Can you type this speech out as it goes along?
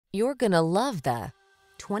You're gonna love the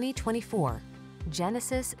 2024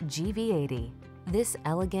 Genesis GV80. This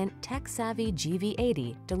elegant, tech-savvy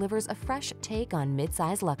GV80 delivers a fresh take on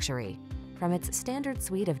midsize luxury. From its standard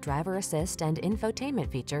suite of driver assist and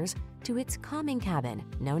infotainment features to its calming cabin,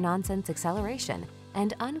 no-nonsense acceleration,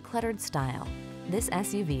 and uncluttered style, this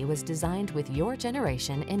SUV was designed with your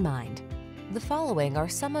generation in mind. The following are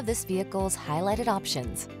some of this vehicle's highlighted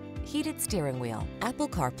options: heated steering wheel, Apple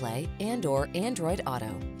CarPlay and/or Android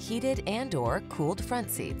Auto, heated and/or cooled front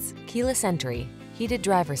seats, keyless entry, heated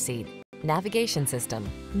driver's seat, navigation system,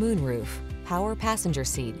 moonroof, power passenger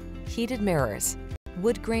seat, heated mirrors,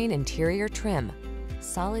 wood grain interior trim.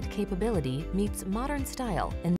 Solid capability meets modern style in